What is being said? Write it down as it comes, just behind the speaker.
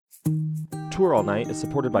Tour All Night is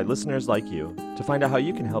supported by listeners like you. To find out how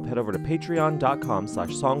you can help, head over to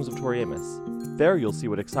patreon.com/Songs of Tori Amos. There you'll see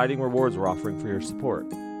what exciting rewards we're offering for your support.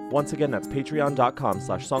 Once again, that's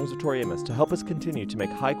patreon.com/Songs of Tori Amos to help us continue to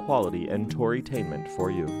make high quality and Torytainment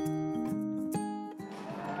for you.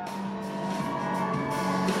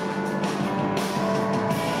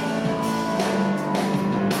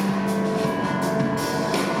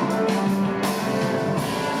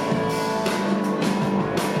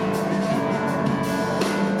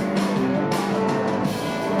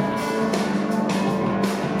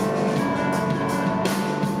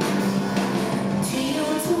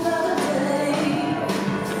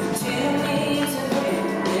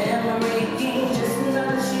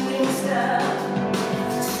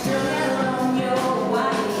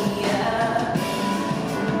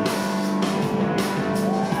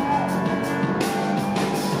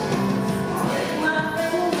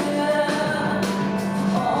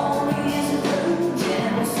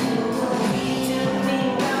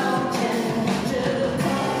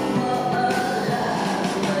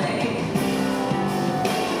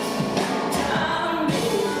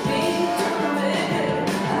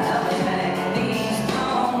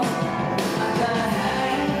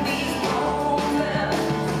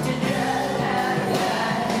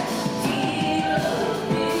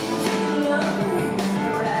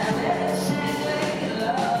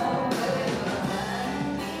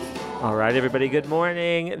 All right, everybody, good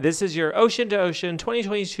morning. This is your Ocean to Ocean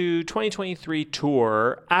 2022-2023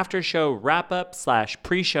 tour after show wrap-up /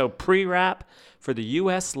 pre-show pre-wrap for the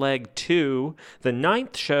U.S. leg 2. The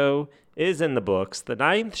 9th show is in the books. The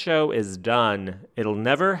 9th show is done. It'll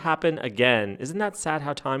never happen again. Isn't that sad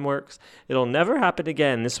how time works? It'll never happen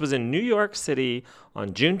again. This was in New York City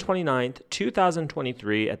on June 29th,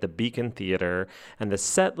 2023 at the Beacon Theater. And the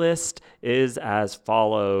set list is as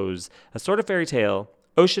follows. A Sort of Fairy Tale,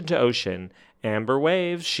 Ocean to Ocean, Amber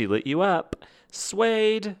Waves, She Lit You Up,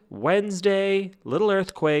 Suede, Wednesday, Little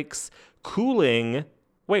Earthquakes, Cooling.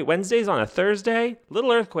 Wait, Wednesday's on a Thursday?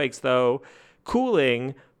 Little Earthquakes, though.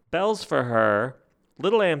 Cooling, Bells for Her,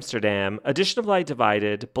 Little Amsterdam, Edition of Light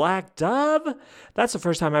Divided, Black Dove. That's the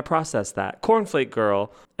first time I processed that. Cornflake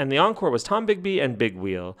Girl. And the encore was Tom Bigby and Big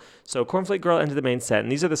Wheel. So Cornflake Girl ended the main set,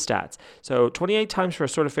 and these are the stats. So 28 times for A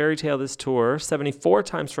Sort of Fairy Tale this tour, 74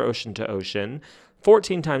 times for Ocean to Ocean,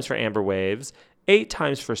 14 times for Amber Waves, 8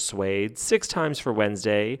 times for Suede, 6 times for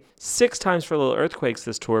Wednesday, 6 times for Little Earthquakes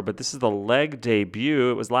this tour, but this is the leg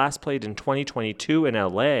debut. It was last played in 2022 in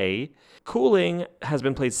LA. Cooling has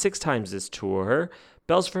been played 6 times this tour.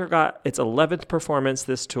 Bells for Her got its 11th performance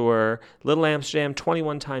this tour. Little Amsterdam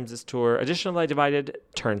 21 times this tour. Edition of Light Divided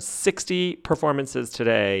turned 60 performances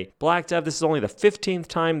today. Black Dove, this is only the 15th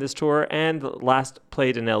time this tour and last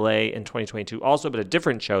played in LA in 2022 also, but a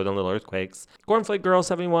different show than Little Earthquakes. Cornflake Girl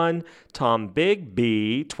 71, Tom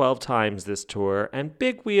Bigby 12 times this tour, and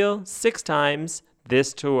Big Wheel 6 times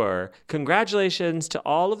this tour. Congratulations to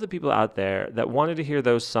all of the people out there that wanted to hear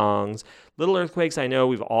those songs. Little Earthquakes, I know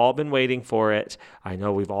we've all been waiting for it. I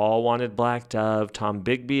know we've all wanted Black Dove. Tom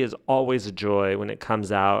Bigby is always a joy when it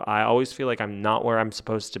comes out. I always feel like I'm not where I'm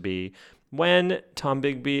supposed to be when Tom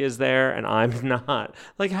Bigby is there and I'm not.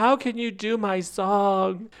 Like, how can you do my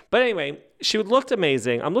song? But anyway, she looked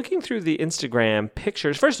amazing. I'm looking through the Instagram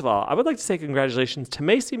pictures. First of all, I would like to say congratulations to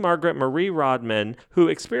Macy Margaret Marie Rodman, who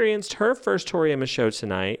experienced her first Tori Amos show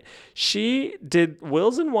tonight. She did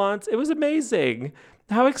Wills and Wants. It was amazing.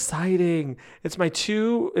 How exciting. It's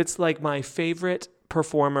like my favorite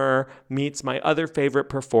performer meets my other favorite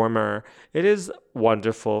performer. It is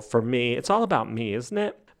wonderful for me. It's all about me, isn't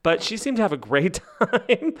it? But she seemed to have a great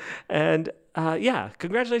time. And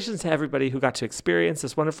congratulations to everybody who got to experience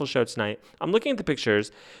this wonderful show tonight. I'm looking at the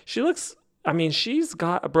pictures. She's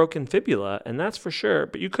got a broken fibula, and that's for sure,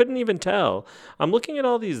 but you couldn't even tell. I'm looking at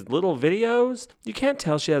all these little videos. You can't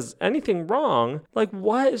tell she has anything wrong. Like,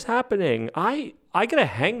 what is happening? I get a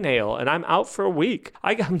hangnail, and I'm out for a week.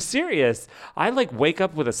 I'm serious. I wake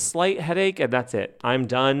up with a slight headache, and that's it. I'm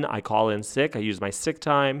done. I call in sick. I use my sick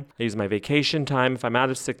time. I use my vacation time if I'm out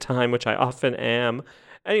of sick time, which I often am.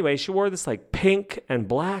 Anyway, she wore this pink and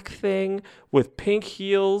black thing with pink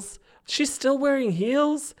heels. She's still wearing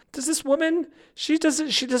heels? Does this woman? She just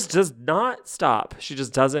does not stop. She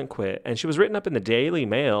just doesn't quit. And she was written up in the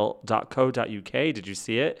dailymail.co.uk. Did you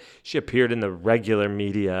see it? She appeared in the regular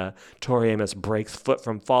media. Tori Amos breaks foot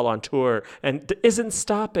from fall on tour and isn't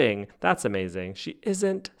stopping. That's amazing. She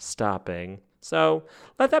isn't stopping. So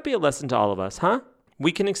let that be a lesson to all of us, huh?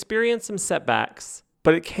 We can experience some setbacks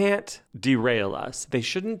but it can't derail us. They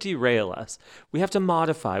shouldn't derail us. We have to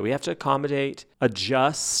modify. We have to accommodate,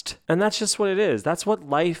 adjust. And that's just what it is. That's what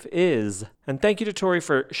life is. And thank you to Tori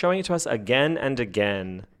for showing it to us again and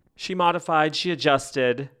again. She modified. She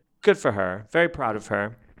adjusted. Good for her. Very proud of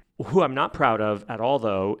her. Who I'm not proud of at all,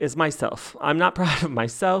 though, is myself. I'm not proud of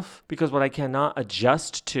myself because what I cannot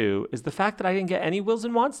adjust to is the fact that I didn't get any wills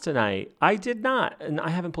and wants tonight. I did not, and I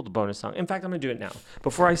haven't pulled a bonus song. In fact, I'm going to do it now.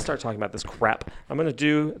 Before I start talking about this crap, I'm going to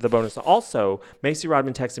do the bonus song. Also, Macy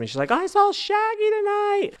Rodman texted me. She's like, I saw Shaggy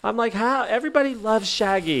tonight. I'm like, how? Everybody loves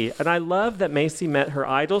Shaggy, and I love that Macy met her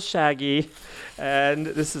idol Shaggy, and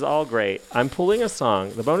this is all great. I'm pulling a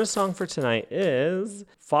song. The bonus song for tonight is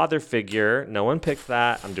Father Figure. No one picked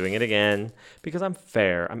that. I'm doing it again because I'm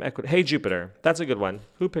fair. I'm equitable. Hey Jupiter. That's a good one.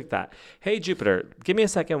 Who picked that? Hey Jupiter, give me a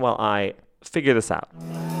second while I figure this out.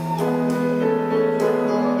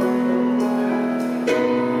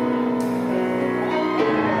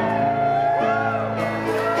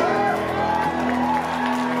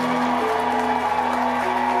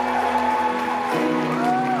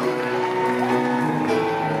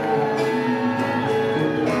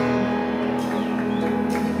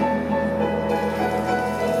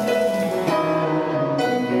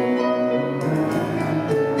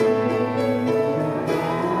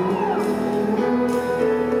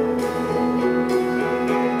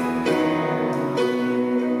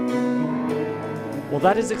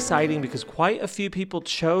 That is exciting because quite a few people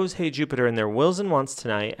chose Hey Jupiter in their wills and wants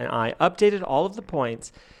tonight, and I updated all of the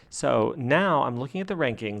points. So now I'm looking at the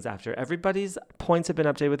rankings after everybody's points have been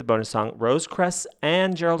updated with the bonus song. Rose Cress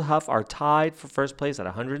and Gerald Huff are tied for first place at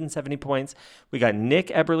 170 points. We got Nick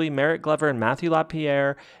Eberly, Merritt Glover, and Matthew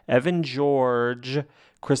LaPierre, Evan George,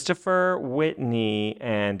 Christopher Whitney,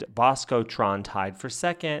 and Bosco Tron tied for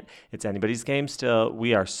second. It's anybody's game still.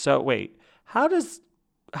 We are so... Wait, how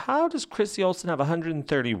does Chrissy Olsen have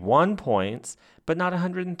 131 points, but not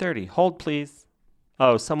 130? Hold, please.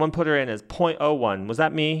 Oh, someone put her in as .01. Was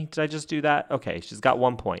that me? Did I just do that? Okay, she's got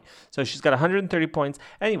 1 point. So she's got 130 points.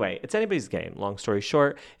 Anyway, it's anybody's game. Long story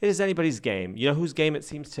short, it is anybody's game. You know whose game it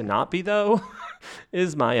seems to not be, though?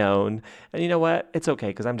 Is my own. And you know what? It's okay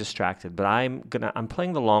because I'm distracted, but I'm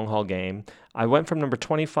playing the long haul game. I went from number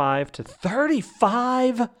 25 to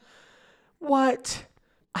 35. What?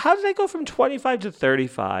 How did I go from 25 to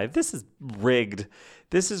 35? This is rigged.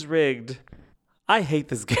 I hate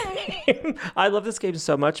this game. I love this game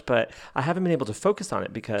so much, but I haven't been able to focus on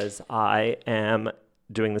it because I am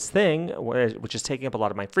doing this thing which is taking up a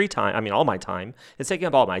lot of my free time. I mean, all my time. It's taking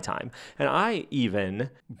up all my time. And I even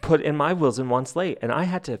put in my wills and wants late. And I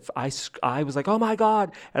had to, I was like, oh my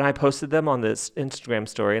God. And I posted them on this Instagram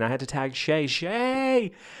story and I had to tag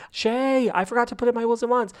Shay, I forgot to put in my wills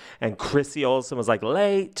and wants. And Chrissy Olsen was like,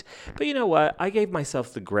 late. But you know what? I gave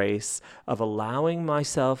myself the grace of allowing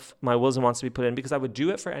myself my wills and wants to be put in because I would do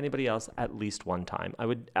it for anybody else at least one time.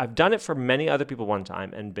 I've done it for many other people one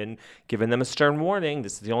time and been given them a stern warning.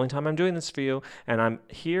 This is the only time I'm doing this for you. And I'm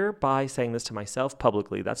hereby saying this to myself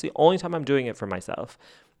publicly. That's the only time I'm doing it for myself.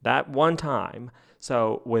 That one time.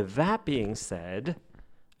 So with that being said,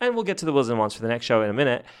 and we'll get to the wills and wants for the next show in a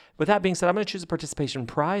minute. With that being said, I'm going to choose a participation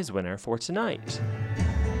prize winner for tonight.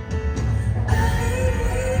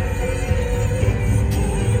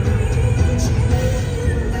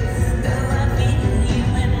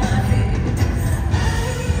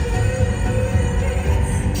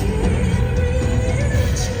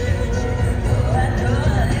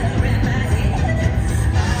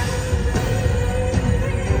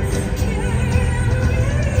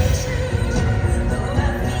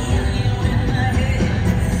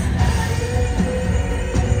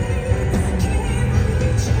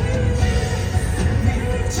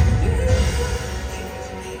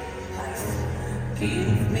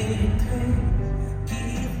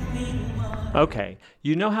 Okay,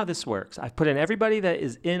 you know how this works. I've put in everybody that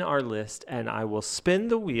is in our list, and I will spin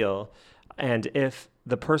the wheel, and if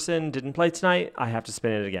the person didn't play tonight, I have to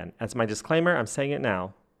spin it again. That's my disclaimer. I'm saying it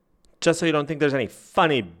now. Just so you don't think there's any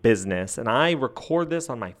funny business. And I record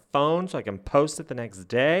this on my phone so I can post it the next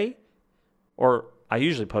day, or I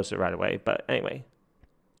usually post it right away, but anyway.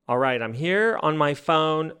 All right, I'm here on my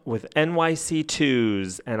phone with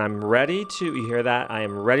NYC2s, and I'm ready to, you hear that? I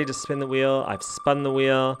am ready to spin the wheel. I've spun the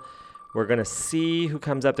wheel. We're going to see who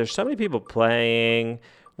comes up. There's so many people playing.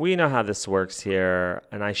 We know how this works here.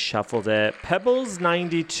 And I shuffled it.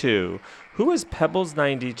 Pebbles92. Who is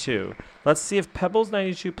Pebbles92? Let's see if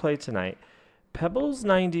Pebbles92 played tonight.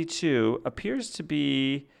 Pebbles92 appears to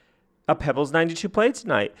be a Pebbles92 played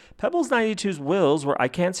tonight. Pebbles92's wills were I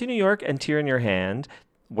Can't See New York and Tear in Your Hand,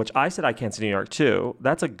 which I said I Can't See New York too.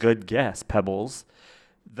 That's a good guess, Pebbles.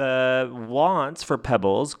 The wants for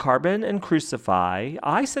Pebbles, Carbon and Crucify.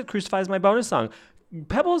 I said Crucify is my bonus song.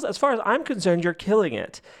 Pebbles, as far as I'm concerned, you're killing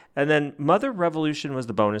it. And then Mother Revolution was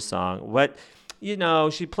the bonus song.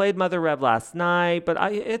 She played Mother Rev last night, but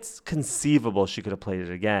it's conceivable she could have played it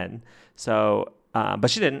again. So, but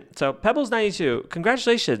she didn't. So Pebbles 92,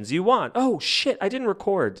 congratulations, you won. Oh shit, I didn't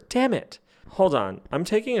record. Damn it. Hold on, I'm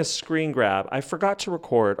taking a screen grab. I forgot to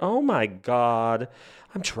record. Oh my God,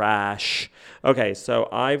 I'm trash. Okay, so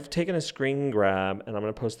I've taken a screen grab and I'm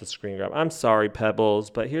gonna post the screen grab. I'm sorry, Pebbles,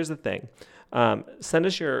 but here's the thing. Send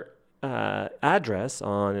us your address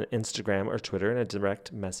on Instagram or Twitter in a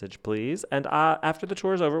direct message, please. And after the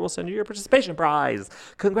tour is over, we'll send you your participation prize.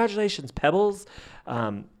 Congratulations, Pebbles.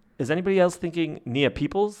 Is anybody else thinking Nia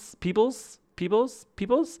Peoples? The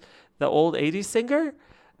old 80s singer?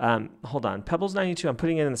 Hold on. Pebbles 92. I'm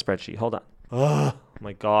putting it in the spreadsheet. Hold on. Oh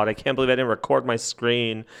my God. I can't believe I didn't record my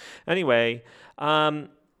screen. Anyway,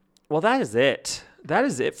 well, that is it. That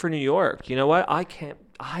is it for New York. You know what? I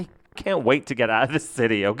can't wait to get out of the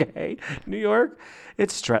city, okay? New York,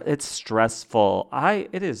 it's stressful.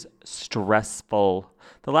 It is stressful.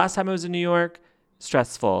 The last time I was in New York,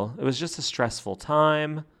 stressful. It was just a stressful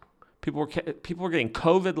time. People were getting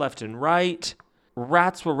COVID left and right.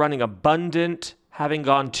 Rats were running abundant, having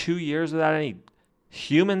gone 2 years without any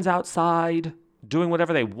humans outside, doing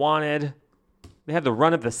whatever they wanted. They had the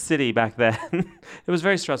run of the city back then. It was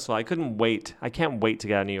very stressful. I couldn't wait. I can't wait to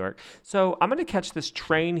get out of New York. So I'm going to catch this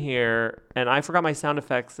train here, and I forgot my sound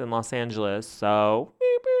effects in Los Angeles. So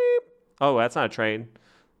beep, beep. Oh, that's not a train.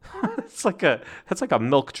 That's like a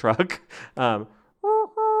milk truck.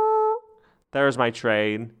 There's my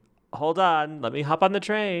train. Hold on. Let me hop on the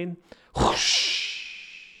train. Whoosh.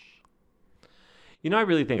 I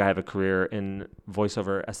really think I have a career in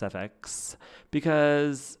voiceover SFX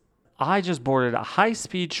because I just boarded a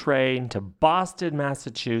high-speed train to Boston,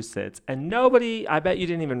 Massachusetts, and I bet you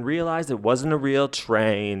didn't even realize it wasn't a real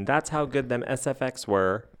train. That's how good them SFX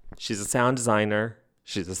were. She's a sound designer.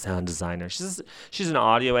 She's an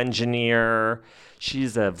audio engineer.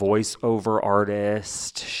 She's a voiceover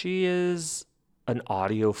artist. She is an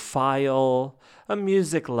audiophile, a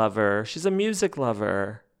music lover. She's a music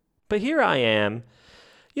lover. But here I am.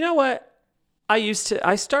 You know what? I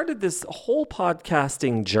started this whole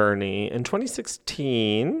podcasting journey in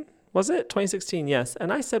 2016. Was it? 2016, yes.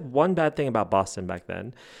 And I said one bad thing about Boston back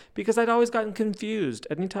then because I'd always gotten confused.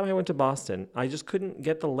 Anytime I went to Boston, I just couldn't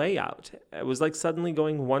get the layout. It was like suddenly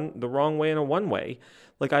going the wrong way in a one-way.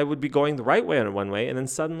 Like I would be going the right way on a one-way, and then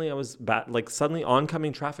suddenly suddenly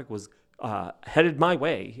oncoming traffic was headed my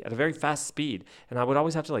way at a very fast speed. And I would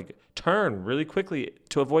always have to turn really quickly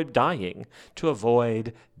to avoid dying.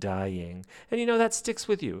 And that sticks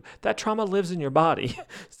with you. That trauma lives in your body.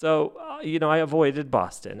 So, I avoided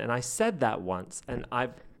Boston. And I said that once. And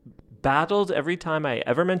I've battled every time I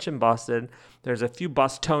ever mention Boston. There's a few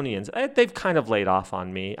Bostonians. They've kind of laid off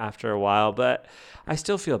on me after a while. But I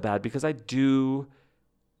still feel bad because I do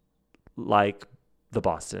like the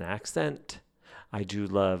Boston accent. I do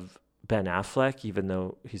love Ben Affleck, even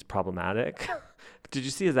though he's problematic. Did you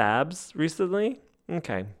see his abs recently?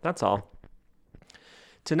 Okay, that's all.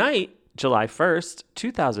 Tonight, July 1st,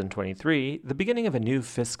 2023, the beginning of a new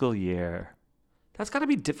fiscal year. That's got to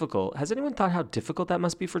be difficult. Has anyone thought how difficult that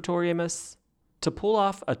must be for Tori Amos? To pull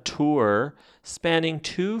off a tour spanning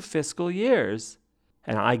 2 fiscal years.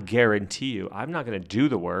 And I guarantee you, I'm not going to do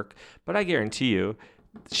the work, but I guarantee you,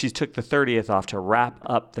 she took the 30th off to wrap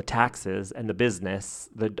up the taxes and the business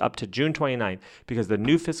up to June 29th because the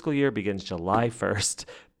new fiscal year begins July 1st.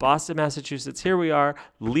 Boston, Massachusetts, here we are,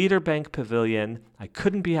 Leader Bank Pavilion. I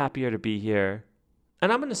couldn't be happier to be here.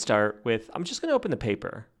 And I'm going to start with, I'm just going to open the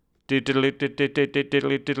paper.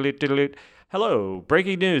 Hello,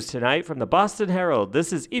 breaking news tonight from the Boston Herald.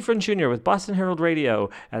 This is Ephraim Jr. with Boston Herald Radio,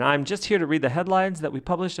 and I'm just here to read the headlines that we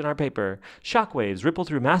published in our paper. Shockwaves ripple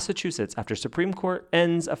through Massachusetts after Supreme Court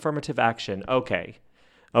ends affirmative action. Okay,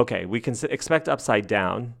 we can expect upside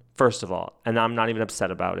down, first of all, and I'm not even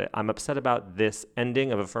upset about it. I'm upset about this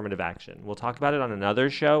ending of affirmative action. We'll talk about it on another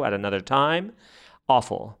show at another time.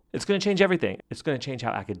 Awful. It's going to change everything. It's going to change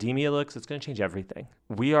how academia looks. It's going to change everything.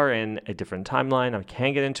 We are in a different timeline. I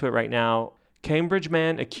can't get into it right now. Cambridge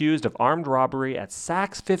man accused of armed robbery at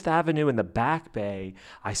Saks Fifth Avenue in the Back Bay.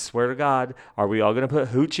 I swear to God, are we all going to put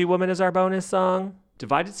Hoochie Woman as our bonus song?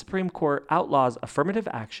 Divided Supreme Court outlaws affirmative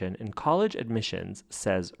action in college admissions,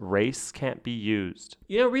 says race can't be used.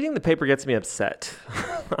 You know, reading the paper gets me upset.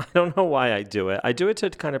 I don't know why I do it. I do it to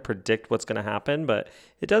kind of predict what's going to happen, but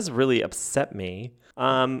it does really upset me.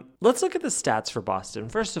 Let's look at the stats for Boston.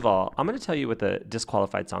 First of all, I'm going to tell you what the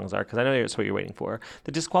disqualified songs are because I know that's what you're waiting for.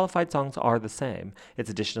 The disqualified songs are the same. It's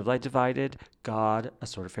Edition of Light Divided, God, A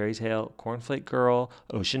Sort of Fairy Tale, Cornflake Girl,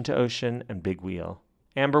 Ocean to Ocean, and Big Wheel.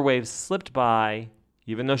 Amber Waves slipped by.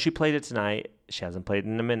 Even though she played it tonight, she hasn't played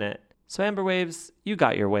in a minute. So Amber Waves, you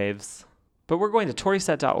got your waves. But we're going to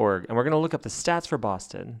toryset.org and we're going to look up the stats for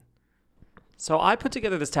Boston. So I put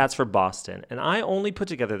together the stats for Boston, and I only put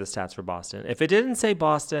together the stats for Boston. If it didn't say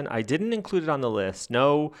Boston, I didn't include it on the list.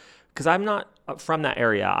 No, because I'm not from that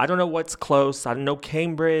area. I don't know what's close. I don't know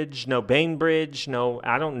Cambridge, no Bainbridge, no,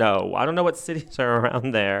 I don't know. I don't know what cities are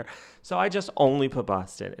around there. So I just only put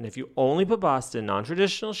Boston. And if you only put Boston,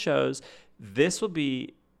 non-traditional shows, this will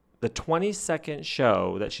be the 22nd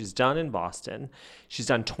show that she's done in Boston. She's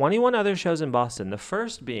done 21 other shows in Boston, the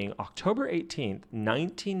first being October 18th,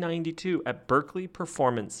 1992 at Berkeley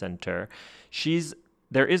Performance Center.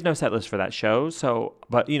 There is no set list for that show,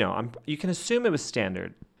 but you can assume it was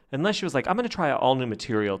standard. Unless she was like, I'm going to try all new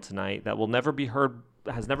material tonight that will never be heard,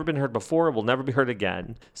 has never been heard before, will never be heard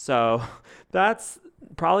again. So that's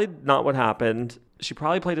probably not what happened. She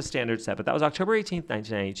probably played a standard set, but that was October 18th,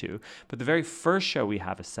 1992. But the very first show we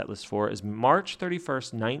have a set list for is March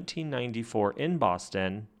 31st, 1994 in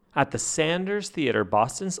Boston at the Sanders Theater,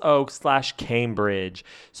 Boston's Oak/Cambridge.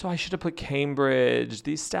 So I should have put Cambridge.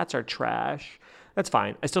 These stats are trash. That's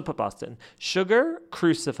fine. I still put Boston. Sugar,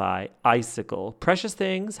 Crucify, Icicle, Precious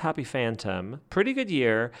Things, Happy Phantom, Pretty Good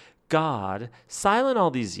Year, God, Silent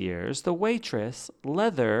All These Years, The Waitress,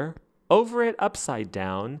 Leather, Over It, Upside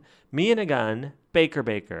Down, Me and a Gun, Baker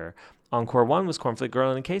Baker. Encore 1 was Cornflake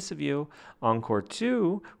Girl in a Case of You. Encore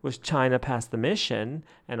 2 was China Past the Mission.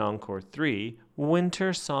 And Encore 3,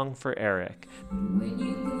 Winter Song for Eric. When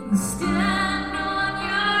you gonna stand on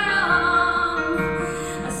your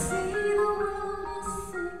own, I see the world is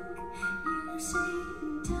sick. You say,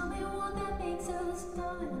 tell me what that makes us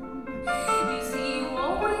done. You see, you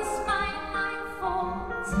always find my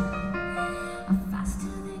faults are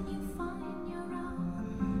faster than you find your own.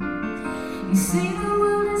 You say the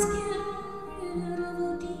world is getting rid of the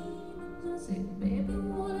demons. I say, baby,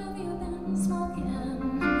 what have you been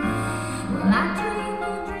smoking? Well, I dreamed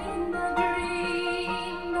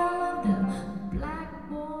of the black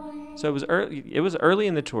boy. So it was early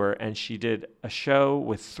in the tour, and she did a show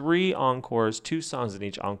with 3 encores, 2 songs in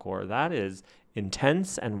each encore. That is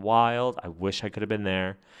intense and wild. I wish I could have been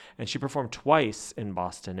there. And she performed twice in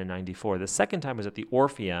Boston in 94. The second time was at the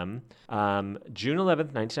Orpheum, June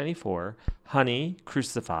 11th, 1994. Honey,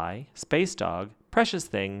 Crucify, Space Dog, Precious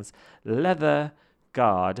Things, Leather,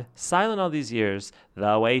 God, Silent All These Years,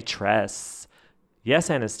 The Waitress, Yes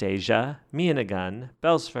Anastasia, Me and a Gun,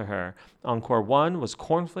 Bells for Her. Encore 1 was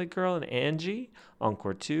Cornflake Girl and Angie.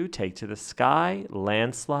 Encore 2, Take to the Sky,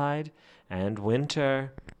 Landslide, and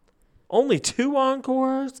Winter. Only 2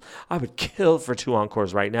 encores? I would kill for 2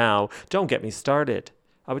 encores right now. Don't get me started.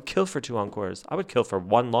 I would kill for 2 encores. I would kill for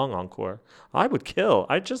 1 long encore. I would kill.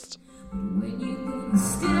 When you gonna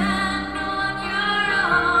stand on your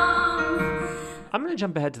own. I'm going to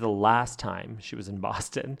jump ahead to the last time she was in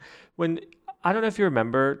Boston. I don't know if you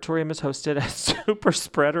remember, Tori Amos hosted a super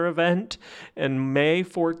spreader event on May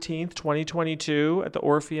 14th, 2022 at the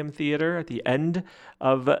Orpheum Theater at the end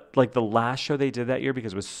of the last show they did that year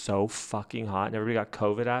because it was so fucking hot and everybody got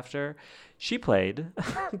COVID after. She played,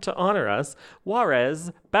 to honor us,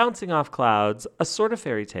 Juarez, Bouncing Off Clouds, A Sort of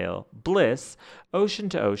Fairy Tale, Bliss, Ocean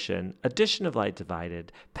to Ocean, Edition of Light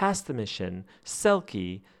Divided, Past the Mission,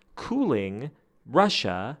 Selkie, Cooling,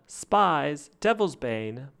 Russia, Spies, Devil's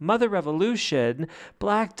Bane, Mother Revolution,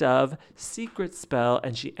 Black Dove, Secret Spell,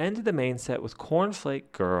 and she ended the main set with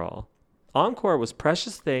Cornflake Girl. Encore was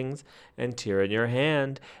Precious Things and Tear in Your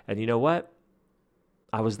Hand. And you know what?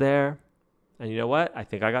 I was there. And you know what? I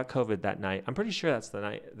think I got COVID that night. I'm pretty sure that's the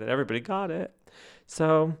night that everybody got it.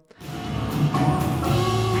 So...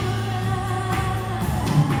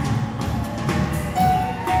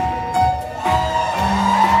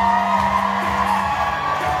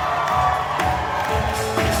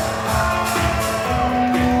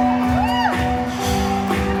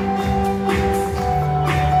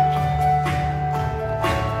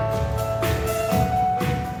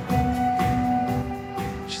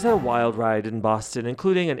 She's had a wild ride in Boston,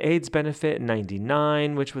 including an AIDS benefit in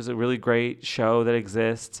 99, which was a really great show that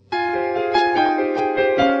exists.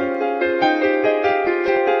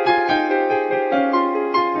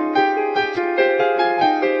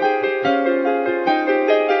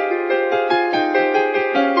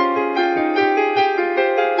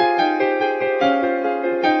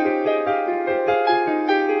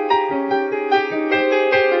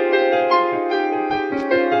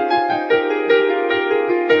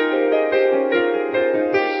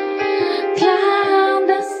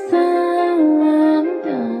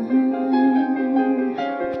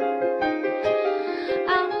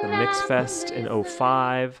 X Fest in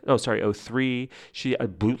 '03. She a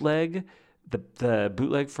bootleg, the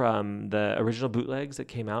bootleg from the original bootlegs that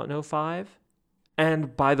came out in '05.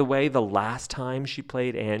 And by the way, the last time she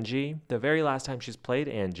played Angie, the very last time she's played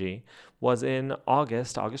Angie, was in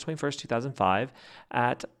August 21st, 2005,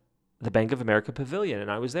 at the Bank of America Pavilion.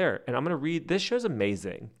 And I was there. And I'm going to read, this show's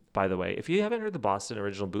amazing, by the way. If you haven't heard the Boston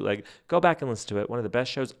original bootleg, go back and listen to it. One of the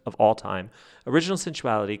best shows of all time. Original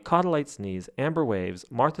Sensuality, Caught a Light Sneeze, Amber Waves,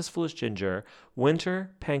 Martha's Foolish Ginger,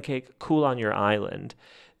 Winter, Pancake, Cool on Your Island.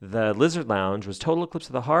 The Lizard Lounge was Total Eclipse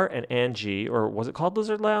of the Heart and Angie, or was it called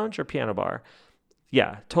Lizard Lounge or Piano Bar?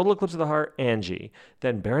 Yeah, Total Eclipse of the Heart, Angie.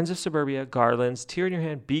 Then Barons of Suburbia, Garlands, Tear in Your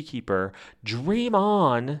Hand, Beekeeper, Dream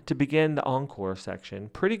On to begin the encore section.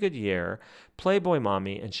 Pretty Good Year, Playboy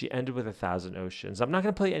Mommy, and she ended with 1,000 Oceans. I'm not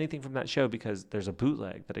going to play anything from that show because there's a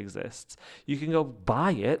bootleg that exists. You can go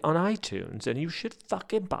buy it on iTunes, and you should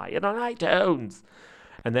fucking buy it on iTunes.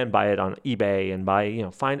 And then buy it on eBay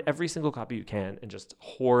and find every single copy you can and just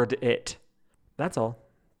hoard it. That's all.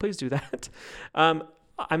 Please do that.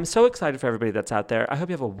 I'm so excited for everybody that's out there. I hope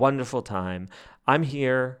you have a wonderful time. I'm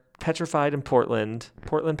here, petrified in Portland.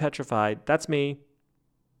 Portland petrified. That's me.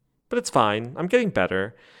 But it's fine. I'm getting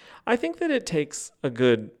better. I think that it takes a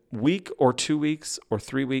good week or 2 weeks or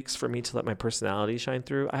 3 weeks for me to let my personality shine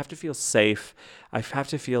through. I have to feel safe. I have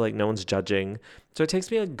to feel like no one's judging. So it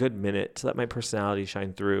takes me a good minute to let my personality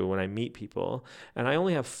shine through when I meet people. And I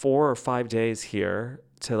only have 4 or 5 days here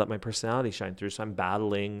to let my personality shine through. So I'm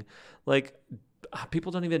battling,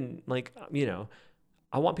 people don't even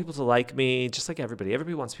I want people to like me just like everybody.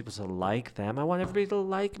 Everybody wants people to like them. I want everybody to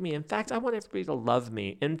like me. In fact, I want everybody to love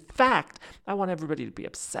me. In fact, I want everybody to be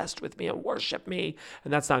obsessed with me and worship me.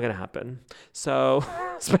 And that's not going to happen. So,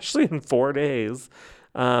 especially in 4 days,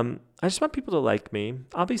 I just want people to like me.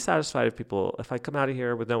 I'll be satisfied if I come out of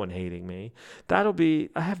here with no one hating me. I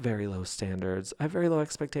have very low standards. I have very low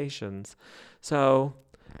expectations. So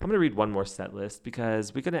I'm going to read one more set list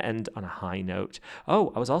because we're going to end on a high note.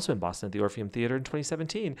 Oh, I was also in Boston at the Orpheum Theater in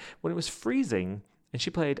 2017 when it was freezing, and she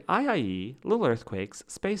played IIE, Little Earthquakes,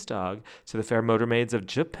 Space Dog, To the Fair Motor Maids of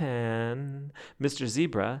Japan, Mr.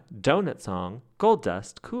 Zebra, Donut Song, Gold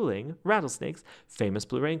Dust, Cooling, Rattlesnakes, Famous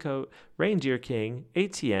Blue Raincoat, Reindeer King,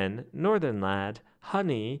 ATN, Northern Lad,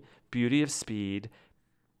 Honey, Beauty of Speed.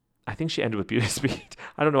 I think she ended with Beauty of Speed.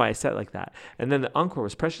 I don't know why I said it like that. And then the encore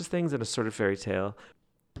was Precious Things and Assorted Fairy Tale.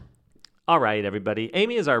 All right, everybody.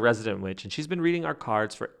 Amy is our resident witch, and she's been reading our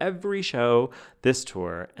cards for every show this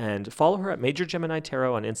tour. And follow her at Major Gemini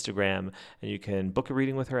Tarot on Instagram, and you can book a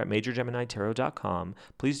reading with her at majorgeminitarot.com.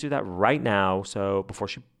 Please do that right now. So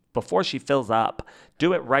before she fills up,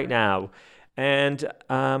 do it right now. And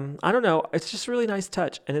I don't know, it's just a really nice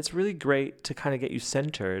touch, and it's really great to kind of get you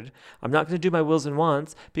centered. I'm not going to do my wills and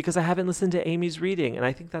wants because I haven't listened to Amy's reading, and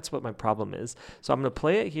I think that's what my problem is. So I'm going to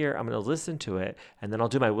play it here, I'm going to listen to it, and then I'll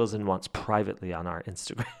do my wills and wants privately on our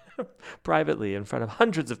Instagram, privately in front of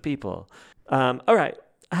hundreds of people. All right,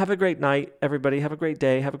 have a great night, everybody. Have a great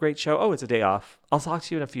day. Have a great show. Oh, it's a day off. I'll talk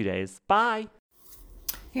to you in a few days. Bye.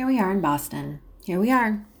 Here we are in Boston. Here we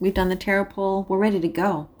are. We've done the tarot pull. We're ready to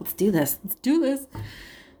go. Let's do this.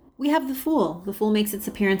 We have the Fool. The Fool makes its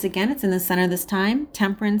appearance again. It's in the center this time.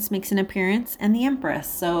 Temperance makes an appearance, and the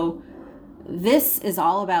Empress. So this is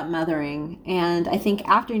all about mothering. And I think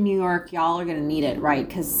after New York, y'all are going to need it, right?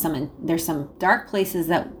 Because there's some dark places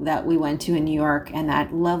that we went to in New York, and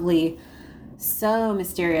that lovely, so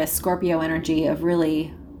mysterious Scorpio energy of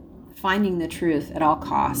really finding the truth at all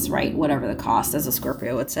costs, right? Whatever the cost, as a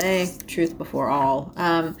Scorpio would say, truth before all.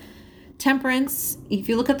 Temperance, if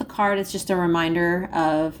you look at the card, it's just a reminder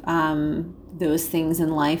of those things in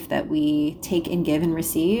life that we take and give and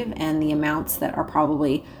receive, and the amounts that are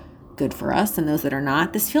probably good for us and those that are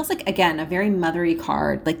not. This feels like, again, a very mothery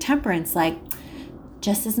card, like Temperance, like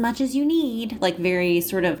just as much as you need, like very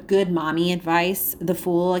sort of good mommy advice. The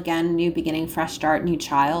Fool, again, new beginning, fresh start, new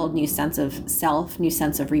child, new sense of self, new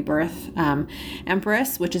sense of rebirth.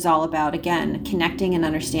 Empress, which is all about, again, connecting and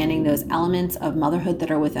understanding those elements of motherhood that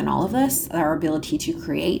are within all of us. Our ability to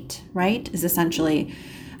create, right, is essentially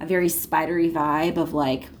a very spidery vibe of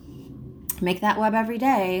like, make that web every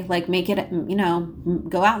day, like make it,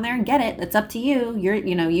 go out in there and get it. It's up to you.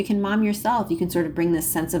 You can mom yourself. You can sort of bring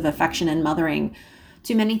this sense of affection and mothering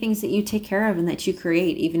to many things that you take care of and that you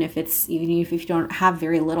create, even if you don't have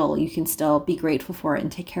very little, you can still be grateful for it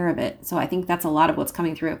and take care of it. So I think that's a lot of what's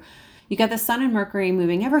coming through. You got the Sun and Mercury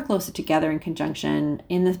moving ever closer together in conjunction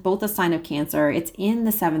in both the sign of Cancer. It's in the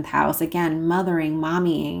 7th house. Again, mothering,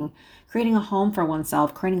 mommying, creating a home for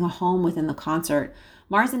oneself, creating a home within the concert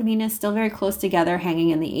Mars and Venus still very close together, hanging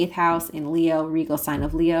in the 8th house in Leo, regal sign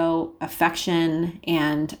of Leo, affection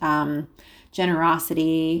and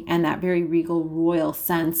generosity, and that very regal royal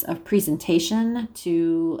sense of presentation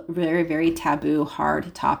to very, very taboo,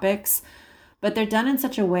 hard topics. But they're done in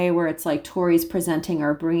such a way where it's like Tauri's presenting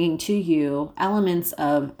or bringing to you elements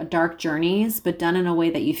of dark journeys, but done in a way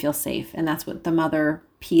that you feel safe. And that's what the mother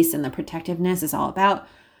piece and the protectiveness is all about.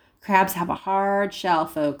 Crabs have a hard shell,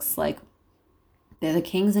 folks. Like, they're the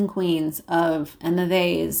kings and queens of, and the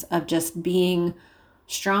theys of just being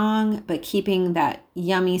strong, but keeping that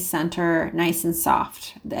yummy center nice and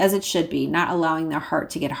soft, as it should be, not allowing their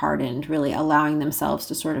heart to get hardened, really allowing themselves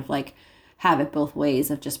to sort of like have it both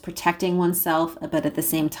ways of just protecting oneself, but at the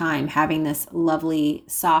same time having this lovely,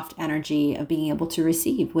 soft energy of being able to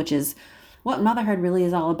receive, which is what motherhood really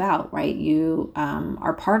is all about, right? You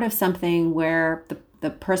are part of something where the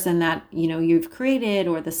person that, you know, you've created,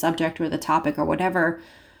 or the subject or the topic or whatever,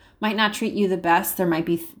 might not treat you the best. There might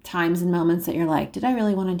be times and moments that you're like, did I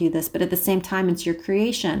really want to do this? But at the same time, it's your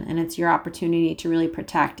creation and it's your opportunity to really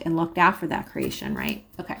protect and look after that creation, right?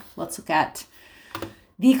 Okay, let's look at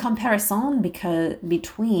the comparison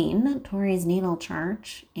between Tauri's natal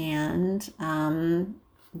chart and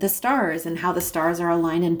the stars, and how the stars are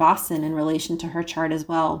aligned in Boston in relation to her chart as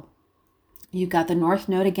well. You've got the North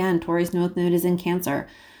Node again. Tauri's North Node is in Cancer.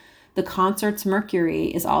 The consort's Mercury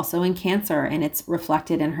is also in Cancer, and it's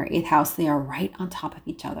reflected in her 8th house. They are right on top of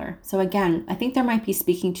each other. So again, I think there might be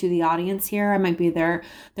speaking to the audience here. I might be there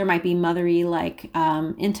might be mothery like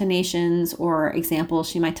intonations or examples.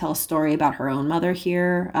 She might tell a story about her own mother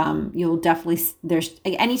here. You'll definitely, there's,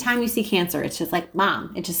 anytime you see Cancer, it's just like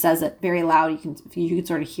mom. It just says it very loud. You can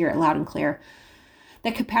sort of hear it loud and clear.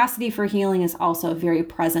 The capacity for healing is also very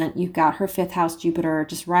present. You've got her 5th house Jupiter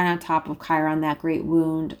just right on top of Chiron, that great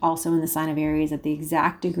wound, also in the sign of Aries at the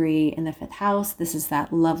exact degree in the 5th house. This is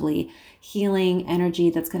that lovely healing energy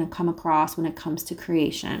that's going to come across when it comes to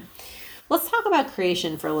creation. Let's talk about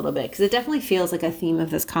creation for a little bit, because it definitely feels like a theme of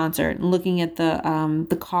this concert. And looking at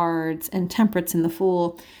the cards and Temperance and the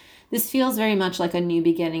Fool, this feels very much like a new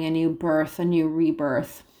beginning, a new birth, a new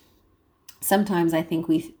rebirth. Sometimes I think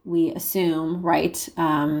we assume, right,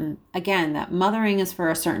 again, that mothering is for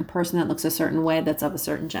a certain person that looks a certain way, that's of a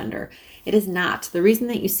certain gender. It is not. The reason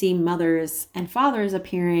that you see mothers and fathers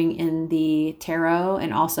appearing in the tarot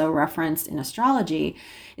and also referenced in astrology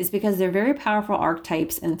is because they're very powerful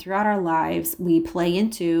archetypes, and throughout our lives, we play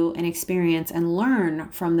into and experience and learn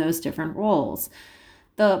from those different roles.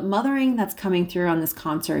 The mothering that's coming through on this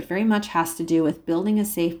concert very much has to do with building a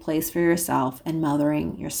safe place for yourself and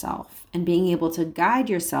mothering yourself and being able to guide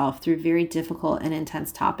yourself through very difficult and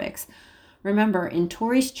intense topics. Remember, in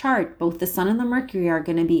Tauri's chart, both the Sun and the Mercury are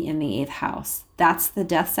going to be in the 8th house. That's the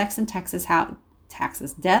death, sex, and taxes house.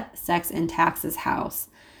 Death, sex, and taxes house.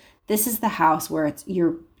 This is the house where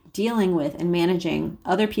you're dealing with and managing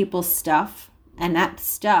other people's stuff, and that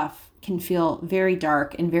stuff can feel very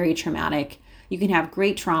dark and very traumatic. You can have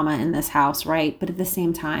great trauma in this house, right? But at the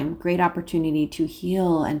same time, great opportunity to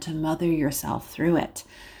heal and to mother yourself through it.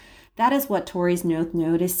 That is what Tauri's North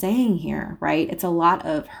Node is saying here, right? It's a lot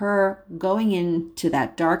of her going into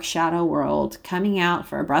that dark shadow world, coming out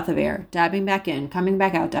for a breath of air, diving back in, coming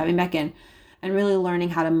back out, diving back in, and really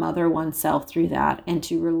learning how to mother oneself through that and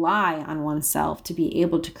to rely on oneself to be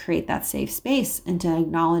able to create that safe space and to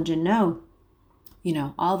acknowledge and know,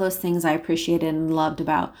 all those things I appreciated and loved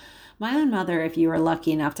about my own mother. If you were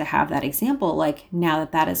lucky enough to have that example, like now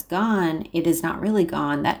that is gone, it is not really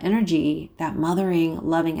gone. That energy, that mothering,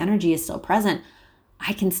 loving energy is still present.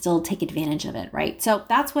 I can still take advantage of it, right? So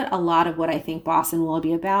that's what a lot of what I think Boston will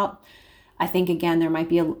be about. I think, again, there might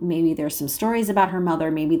be maybe there's some stories about her mother.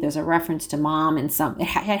 Maybe there's a reference to mom, and it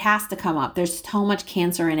has to come up. There's so much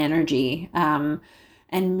Cancer and energy.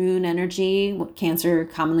 And moon energy, Cancer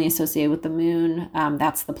commonly associated with the moon.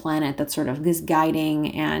 That's the planet that sort of is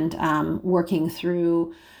guiding and working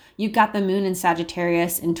through. You've got the moon in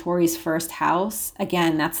Sagittarius in Tauri's 1st house.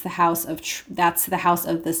 Again, that's the house of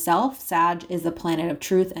the self. Sag is the planet of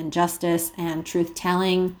truth and justice and truth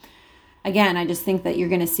telling. Again, I just think that you're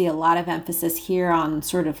going to see a lot of emphasis here on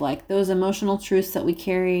sort of like those emotional truths that we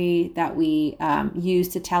carry, that we use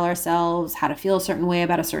to tell ourselves how to feel a certain way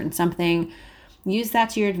about a certain something. Use that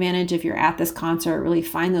to your advantage if you're at this concert. Really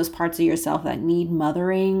find those parts of yourself that need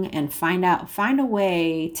mothering and find a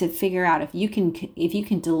way to figure out if you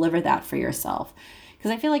can deliver that for yourself. Because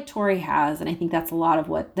I feel like Tauri has, and I think that's a lot of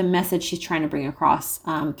what the message she's trying to bring across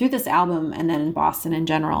through this album and then in Boston in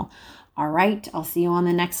general. All right, I'll see you on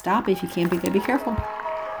the next stop. If you can't be good, be careful.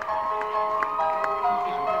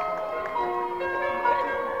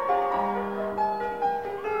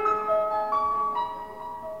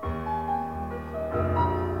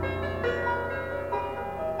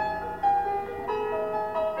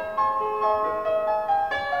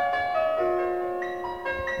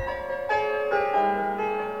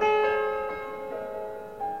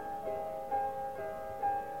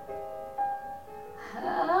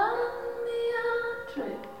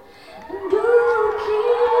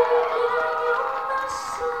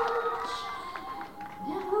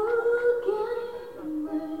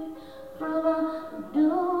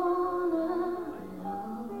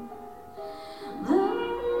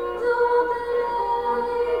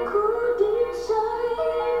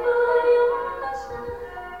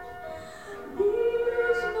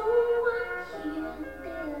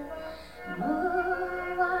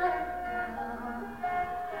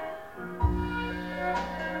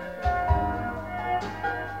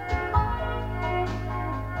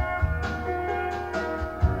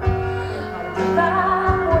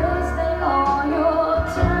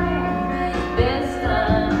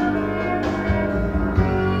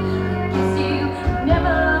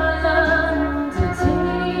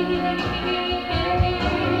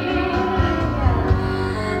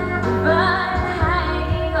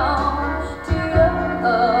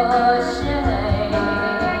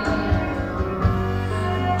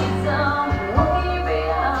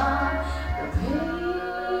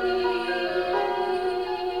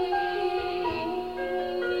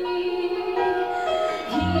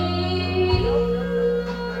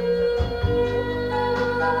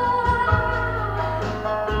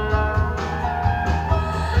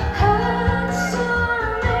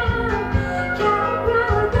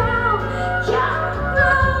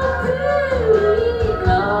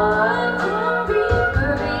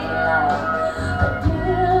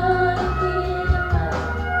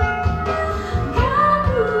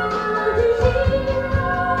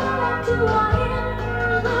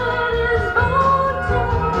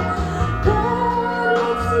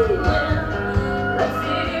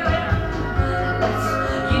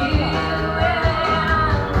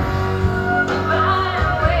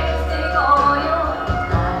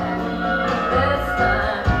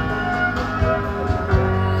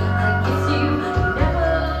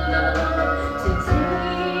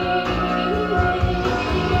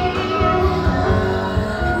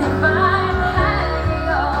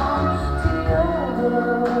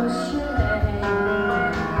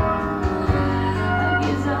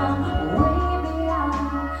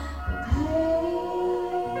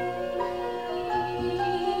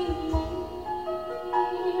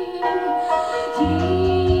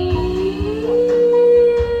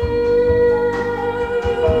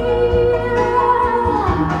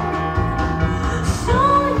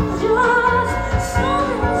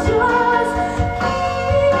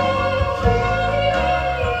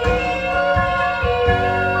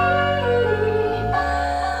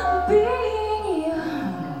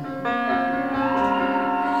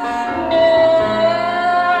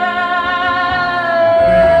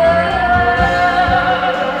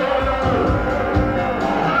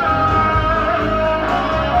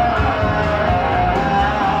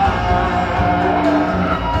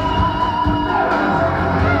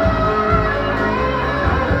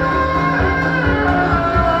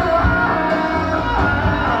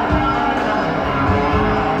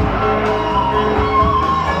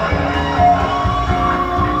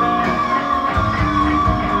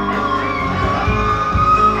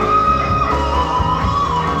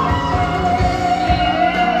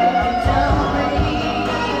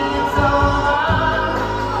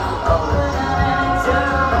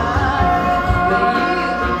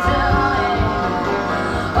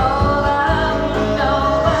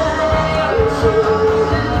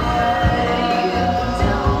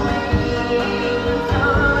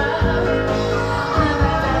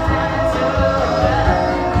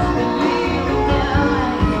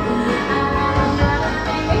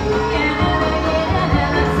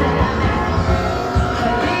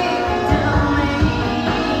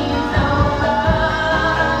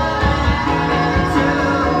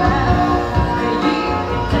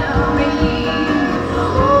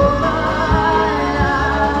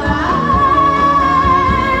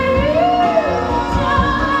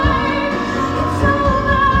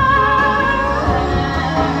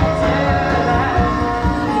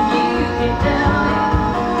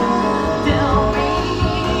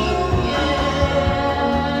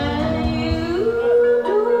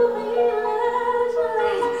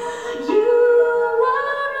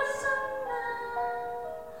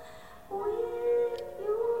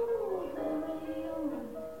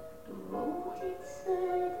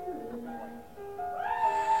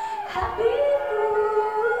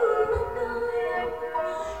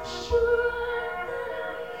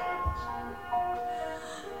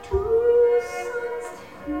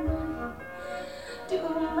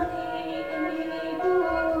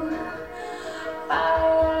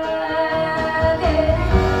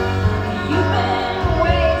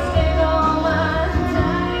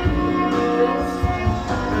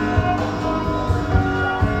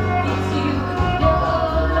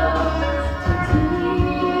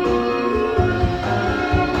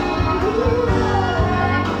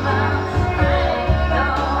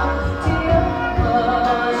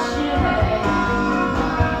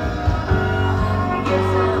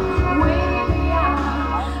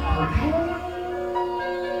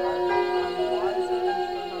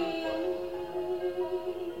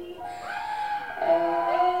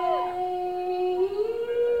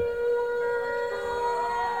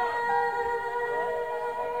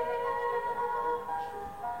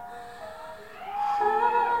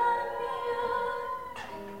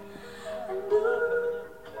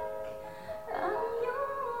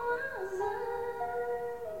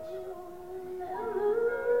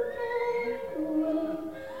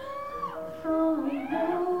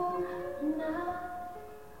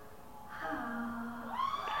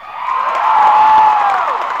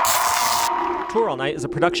 Tour All Night is a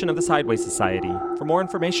production of the Sideways Society. For more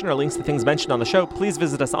information or links to things mentioned on the show, please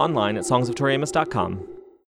visit us online at songsoftoriamos.com.